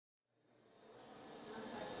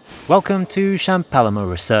Welcome to Champalimaud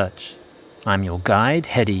Research. I'm your guide,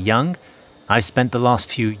 Hedy Young. I've spent the last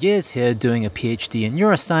few years here doing a PhD in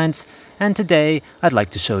neuroscience, and today I'd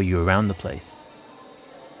like to show you around the place.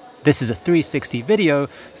 This is a 360 video,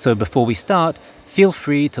 so before we start, feel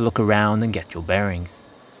free to look around and get your bearings.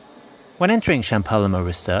 When entering Champalimaud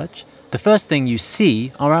Research, the first thing you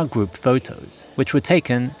see are our group photos, which were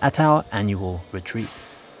taken at our annual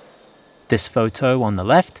retreats. This photo on the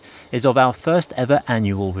left is of our first ever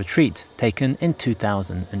annual retreat, taken in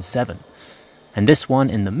 2007. And this one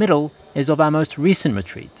in the middle is of our most recent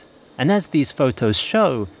retreat. And as these photos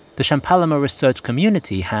show, the Champalimaud Research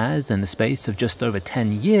community has, in the space of just over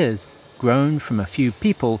 10 years, grown from a few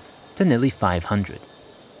people to nearly 500.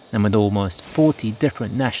 And with almost 40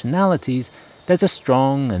 different nationalities, there's a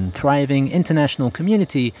strong and thriving international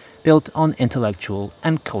community built on intellectual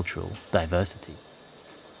and cultural diversity.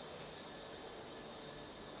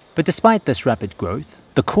 But despite this rapid growth,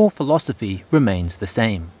 the core philosophy remains the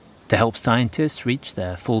same: to help scientists reach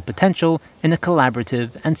their full potential in a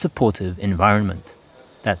collaborative and supportive environment.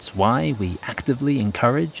 That's why we actively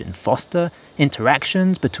encourage and foster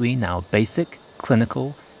interactions between our basic,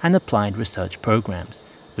 clinical, and applied research programs,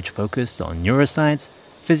 which focus on neuroscience,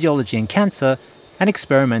 physiology and cancer, and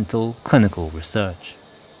experimental clinical research.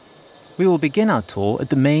 We will begin our tour at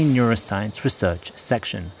the main neuroscience research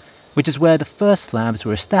section, which is where the first labs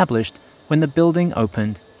were established when the building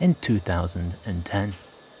opened in 2010.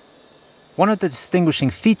 One of the distinguishing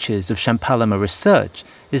features of Champalimaud Research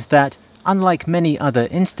is that, unlike many other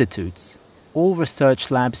institutes, all research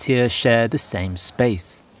labs here share the same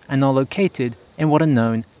space and are located in what are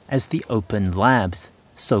known as the open labs,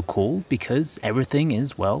 so called because everything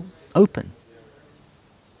is, well, open.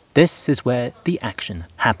 This is where the action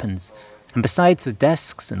happens. And besides the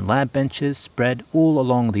desks and lab benches spread all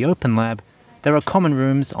along the open lab, there are common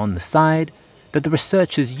rooms on the side that the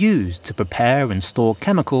researchers use to prepare and store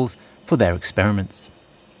chemicals for their experiments.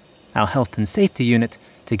 Our health and safety unit,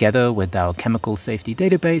 together with our chemical safety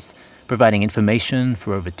database, providing information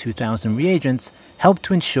for over 2,000 reagents, help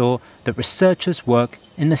to ensure that researchers work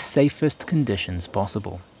in the safest conditions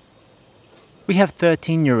possible. We have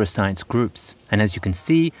 13 neuroscience groups, and as you can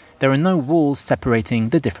see, there are no walls separating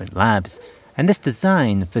the different labs, and this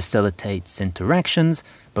design facilitates interactions,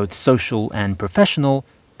 both social and professional,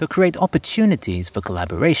 that create opportunities for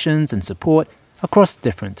collaborations and support across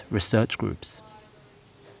different research groups.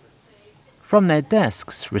 From their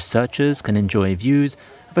desks, researchers can enjoy views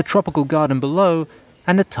of a tropical garden below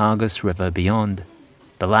and the Tagus River beyond.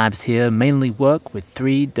 The labs here mainly work with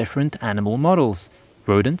 3 different animal models: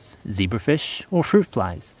 rodents, zebrafish, or fruit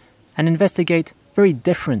flies, and investigate very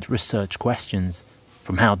different research questions,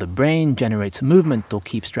 from how the brain generates movement or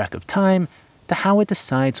keeps track of time, to how it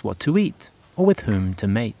decides what to eat, or with whom to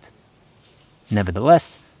mate.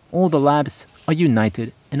 Nevertheless, all the labs are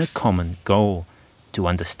united in a common goal: to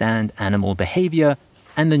understand animal behavior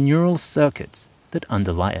and the neural circuits that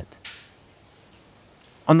underlie it.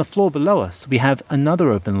 On the floor below us, we have another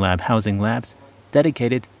open lab housing labs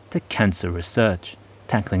dedicated to cancer research,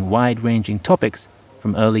 tackling wide-ranging topics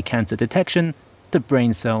from early cancer detection to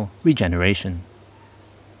brain cell regeneration.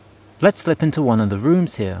 Let's slip into one of the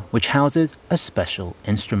rooms here, which houses a special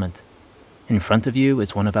instrument. In front of you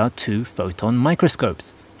is one of our 2 photon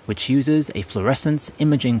microscopes, which uses a fluorescence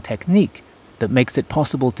imaging technique that makes it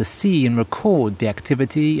possible to see and record the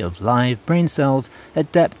activity of live brain cells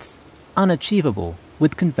at depths unachievable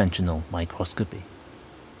with conventional microscopy.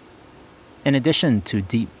 In addition to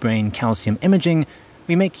deep brain calcium imaging,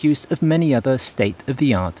 we make use of many other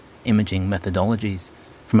state-of-the-art imaging methodologies,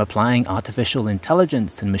 from applying artificial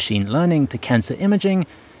intelligence and machine learning to cancer imaging,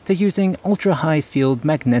 to using ultra-high field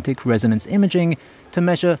magnetic resonance imaging to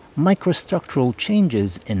measure microstructural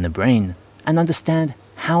changes in the brain and understand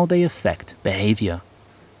how they affect behavior.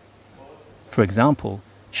 For example,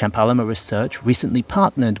 Champalimaud Research recently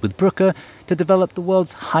partnered with Bruker to develop the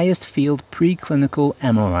world's highest field preclinical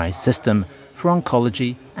MRI system for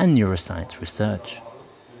oncology and neuroscience research.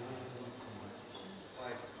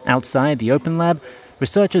 Outside the open lab,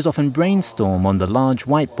 researchers often brainstorm on the large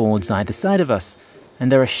whiteboards either side of us,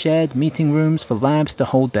 and there are shared meeting rooms for labs to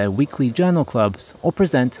hold their weekly journal clubs or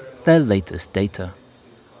present their latest data.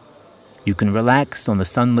 You can relax on the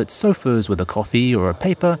sunlit sofas with a coffee or a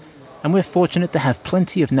paper, and we're fortunate to have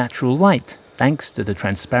plenty of natural light thanks to the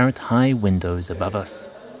transparent high windows above us.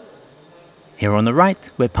 Here on the right,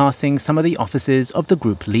 we're passing some of the offices of the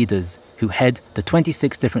group leaders who head the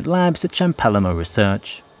 26 different labs at Champalimaud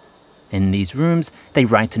Research. In these rooms, they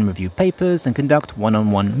write and review papers and conduct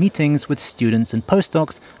one-on-one meetings with students and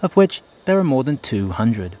postdocs, of which there are more than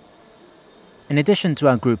 200. In addition to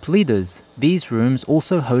our group leaders, these rooms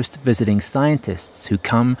also host visiting scientists who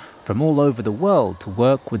come from all over the world to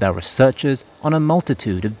work with our researchers on a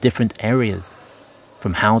multitude of different areas,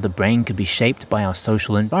 from how the brain can be shaped by our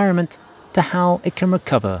social environment to how it can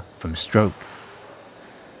recover from stroke.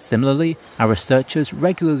 Similarly, our researchers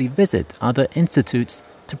regularly visit other institutes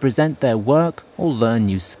to present their work or learn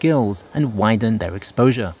new skills and widen their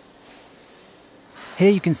exposure. Here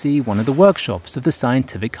you can see one of the workshops of the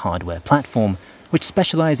scientific hardware platform, which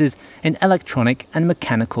specializes in electronic and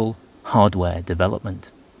mechanical hardware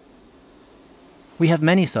development. We have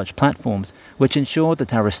many such platforms which ensure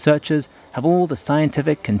that our researchers have all the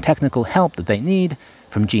scientific and technical help that they need,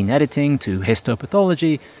 from gene editing to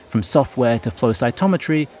histopathology, from software to flow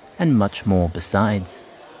cytometry, and much more besides.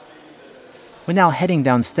 We're now heading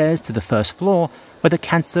downstairs to the first floor, where the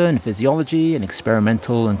cancer and physiology and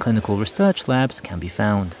experimental and clinical research labs can be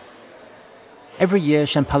found. Every year,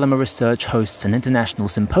 Champalimaud Research hosts an international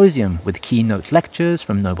symposium with keynote lectures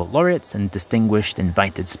from Nobel laureates and distinguished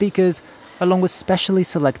invited speakers, along with specially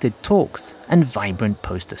selected talks and vibrant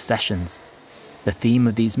poster sessions. The theme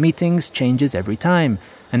of these meetings changes every time,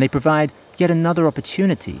 and they provide yet another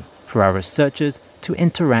opportunity for our researchers to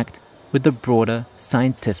interact with the broader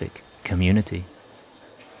scientific community.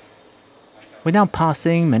 We're now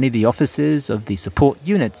passing many of the offices of the support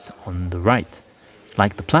units on the right.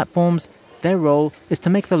 Like the platforms, their role is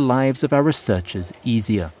to make the lives of our researchers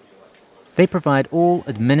easier. They provide all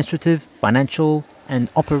administrative, financial,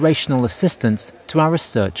 and operational assistance to our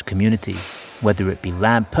research community, whether it be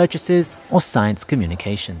lab purchases or science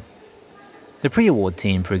communication. The pre-award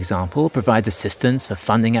team, for example, provides assistance for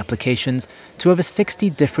funding applications to over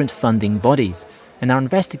 60 different funding bodies, and our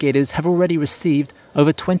investigators have already received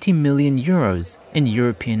over 20 million euros in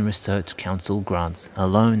European Research Council grants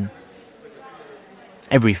alone.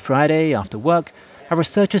 Every Friday after work, our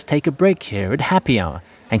researchers take a break here at happy hour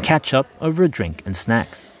and catch up over a drink and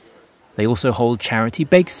snacks. They also hold charity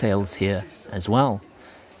bake sales here as well.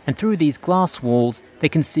 And through these glass walls, they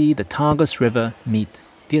can see the Tagus River meet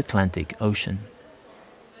the Atlantic Ocean.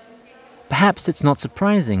 Perhaps it's not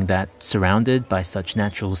surprising that, surrounded by such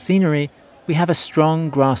natural scenery, we have a strong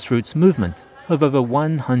grassroots movement of over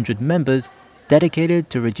 100 members dedicated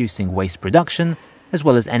to reducing waste production as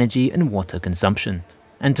well as energy and water consumption,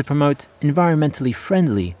 and to promote environmentally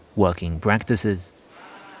friendly working practices.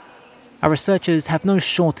 Our researchers have no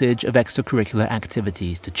shortage of extracurricular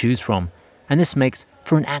activities to choose from, and this makes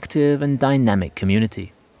for an active and dynamic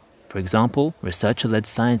community. For example, researcher-led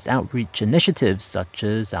science outreach initiatives such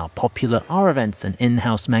as our popular R events and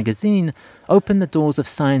in-house magazine open the doors of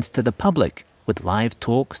science to the public with live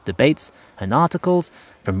talks, debates, and articles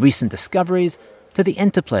from recent discoveries to the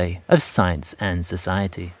interplay of science and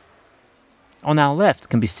society. On our left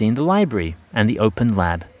can be seen the library and the open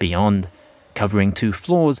lab beyond. Covering 2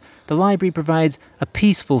 floors, the library provides a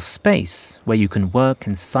peaceful space where you can work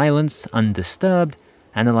in silence undisturbed,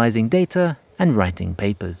 analyzing data and writing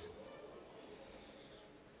papers.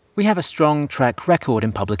 We have a strong track record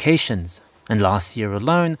in publications, and last year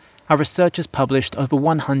alone, our researchers published over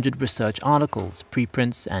 100 research articles,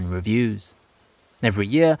 preprints, and reviews. Every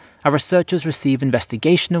year, our researchers receive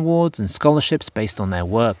investigation awards and scholarships based on their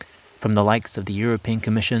work, from the likes of the European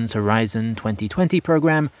Commission's Horizon 2020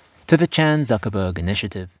 program to the Chan Zuckerberg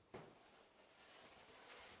Initiative.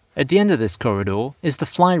 At the end of this corridor is the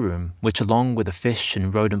fly room, which along with the fish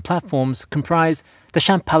and rodent platforms comprise the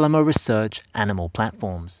Champalimaud Research animal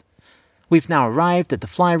platforms. We've now arrived at the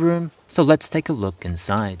fly room, so let's take a look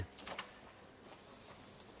inside.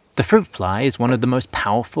 The fruit fly is one of the most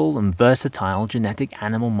powerful and versatile genetic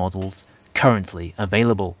animal models currently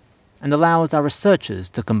available, and allows our researchers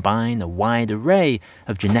to combine a wide array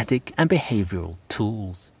of genetic and behavioral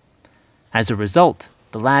tools. As a result,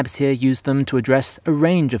 the labs here use them to address a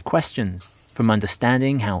range of questions, from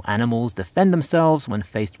understanding how animals defend themselves when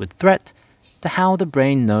faced with threat, to how the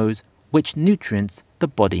brain knows which nutrients the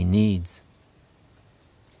body needs.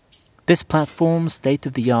 This platform's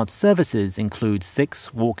state-of-the-art services include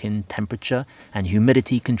 6 walk-in temperature and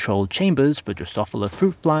humidity-controlled chambers for Drosophila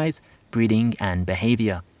fruit flies, breeding and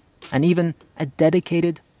behavior, and even a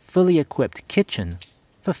dedicated, fully equipped kitchen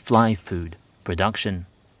for fly food production.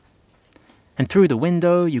 And through the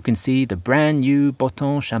window, you can see the brand new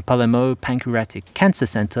Boton Champalimaud Pancreatic Cancer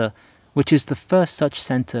Center, which is the first such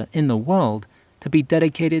center in the world to be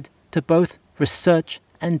dedicated to both research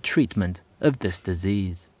and treatment of this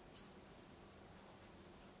disease.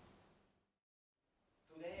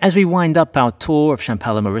 As we wind up our tour of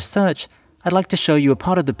Champalimaud Research, I'd like to show you a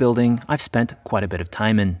part of the building I've spent quite a bit of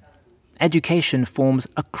time in. Education forms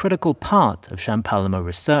a critical part of Champalimaud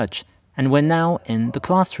Research, and we're now in the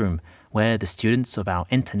classroom, where the students of our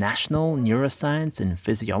International Neuroscience and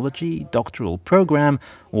Physiology Doctoral Program,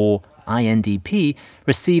 or INDP,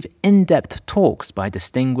 receive in-depth talks by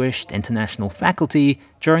distinguished international faculty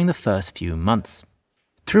during the first few months.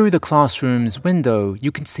 Through the classroom's window,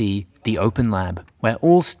 you can see the Open Lab, where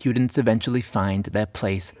all students eventually find their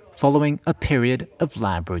place following a period of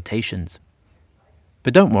lab rotations.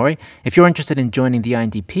 But don't worry, if you're interested in joining the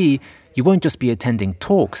INDP, you won't just be attending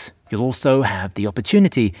talks, you'll also have the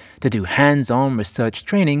opportunity to do hands-on research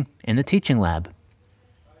training in the teaching lab.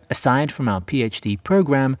 Aside from our PhD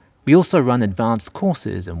program, we also run advanced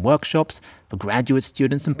courses and workshops for graduate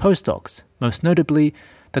students and postdocs, most notably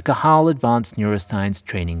the Cahal Advanced Neuroscience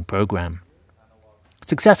Training Program.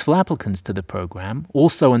 Successful applicants to the program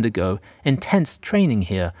also undergo intense training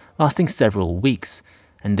here, lasting several weeks,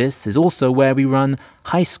 and this is also where we run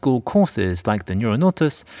high school courses like the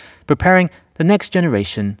Neuronautus, preparing the next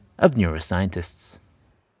generation of neuroscientists.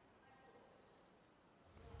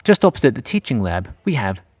 Just opposite the teaching lab, we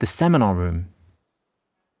have the seminar room.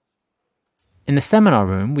 In the seminar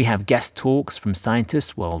room, we have guest talks from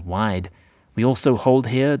scientists worldwide. We also hold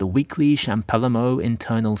here the weekly Champalimaud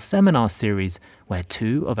internal seminar series, where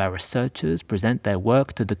 2 of our researchers present their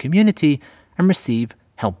work to the community and receive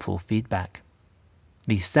helpful feedback.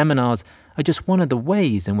 These seminars are just one of the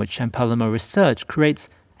ways in which Champalimaud Research creates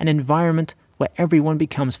an environment where everyone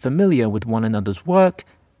becomes familiar with one another's work,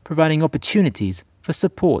 providing opportunities for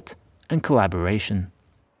support and collaboration.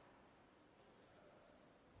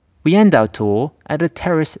 We end our tour at a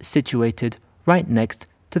terrace situated right next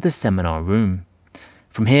to the seminar room.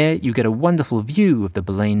 From here, you get a wonderful view of the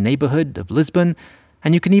Belém neighborhood of Lisbon,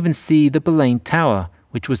 and you can even see the Belém Tower,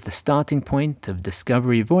 which was the starting point of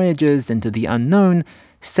discovery voyages into the unknown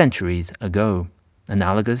centuries ago,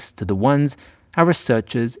 analogous to the ones our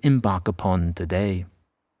researchers embark upon today.